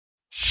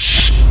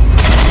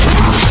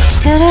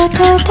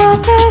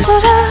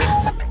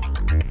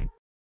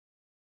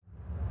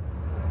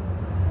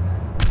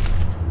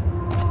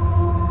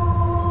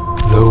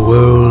The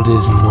world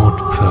is not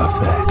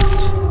perfect.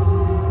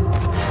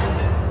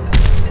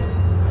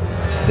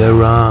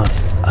 There are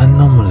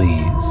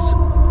anomalies,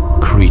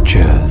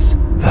 creatures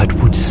that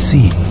would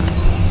seek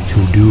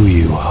to do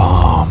you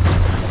harm.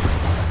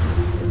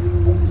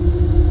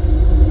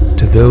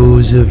 To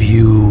those of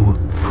you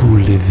who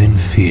live in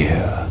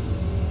fear,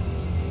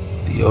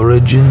 the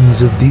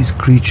origins of these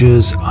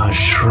creatures are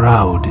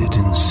shrouded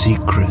in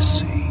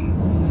secrecy.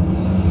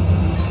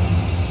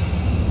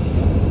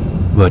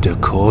 But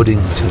according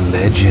to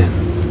legend,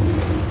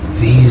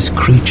 these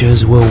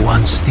creatures were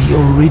once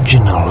the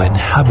original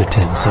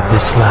inhabitants of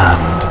this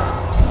land.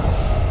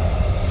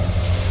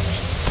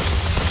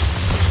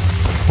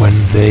 When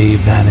they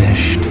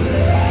vanished,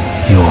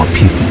 your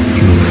people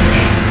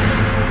flourished.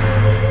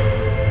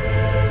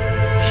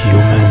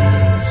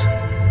 Humans,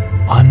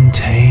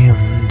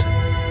 untamed,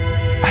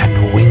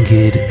 and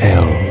winged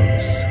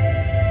elves.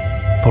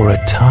 For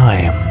a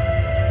time,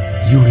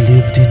 you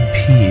lived in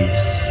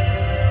peace.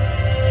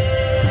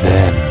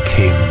 Then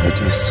came the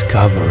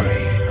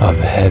discovery of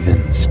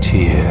heaven's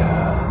tear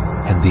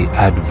and the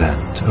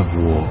advent of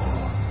war.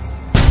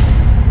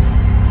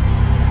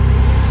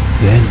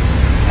 Then,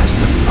 as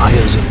the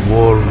fires of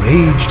war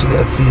raged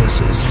their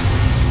fiercest,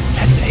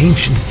 an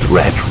ancient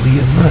threat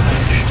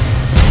re-emerged.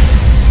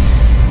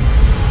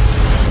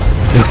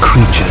 The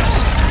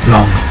creatures,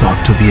 long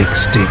thought to be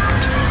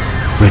extinct,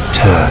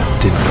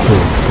 returned in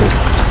full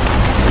force,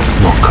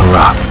 more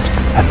corrupt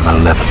and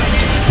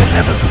malevolent than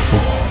ever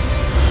before.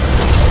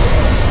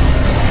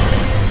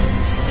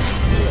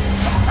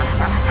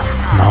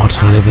 Not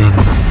living,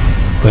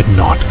 but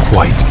not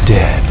quite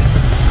dead,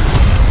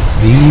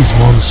 these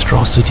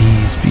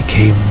monstrosities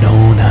became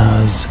known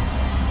as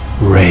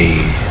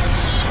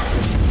wraiths.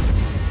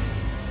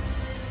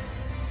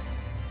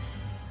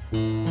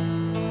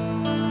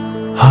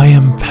 I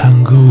am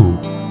Pangu,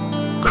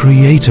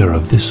 creator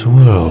of this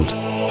world.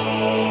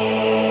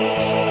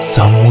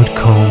 Some would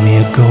call me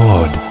a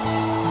god,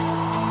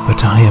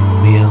 but I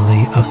am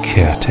merely a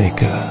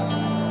caretaker.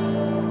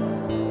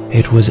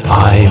 It was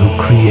I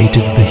who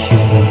created the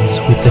humans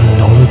with the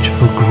knowledge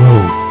for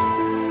growth,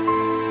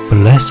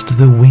 blessed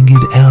the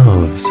winged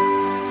elves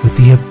with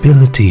the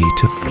ability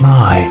to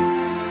fly,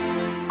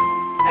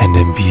 and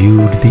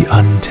imbued the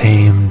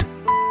untamed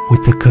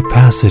with the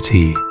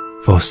capacity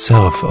for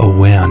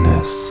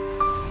self-awareness.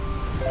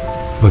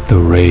 But the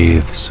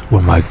wraiths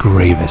were my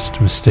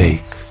gravest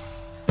mistake.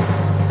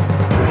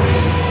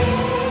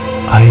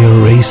 I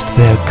erased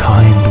their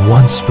kind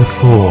once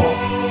before,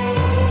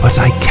 but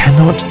I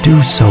cannot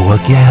do so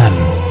again.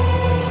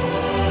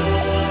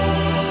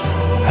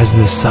 As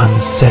the sun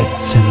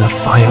sets in the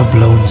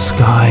fire-blown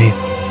sky,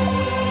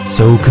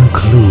 so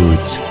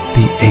concludes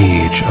the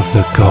age of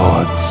the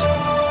gods.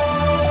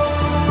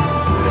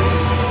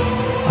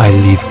 I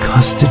leave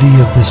custody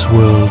of this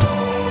world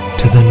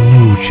to the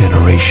new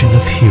generation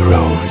of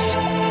heroes.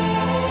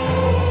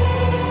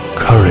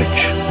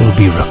 Courage will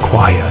be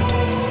required,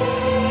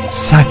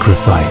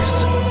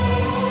 sacrifice,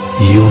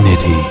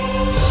 unity.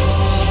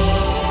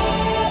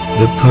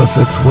 The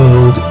perfect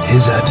world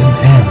is at an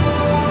end,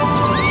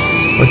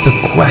 but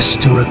the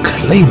quest to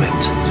reclaim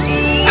it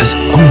has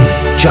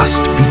only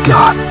just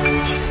begun.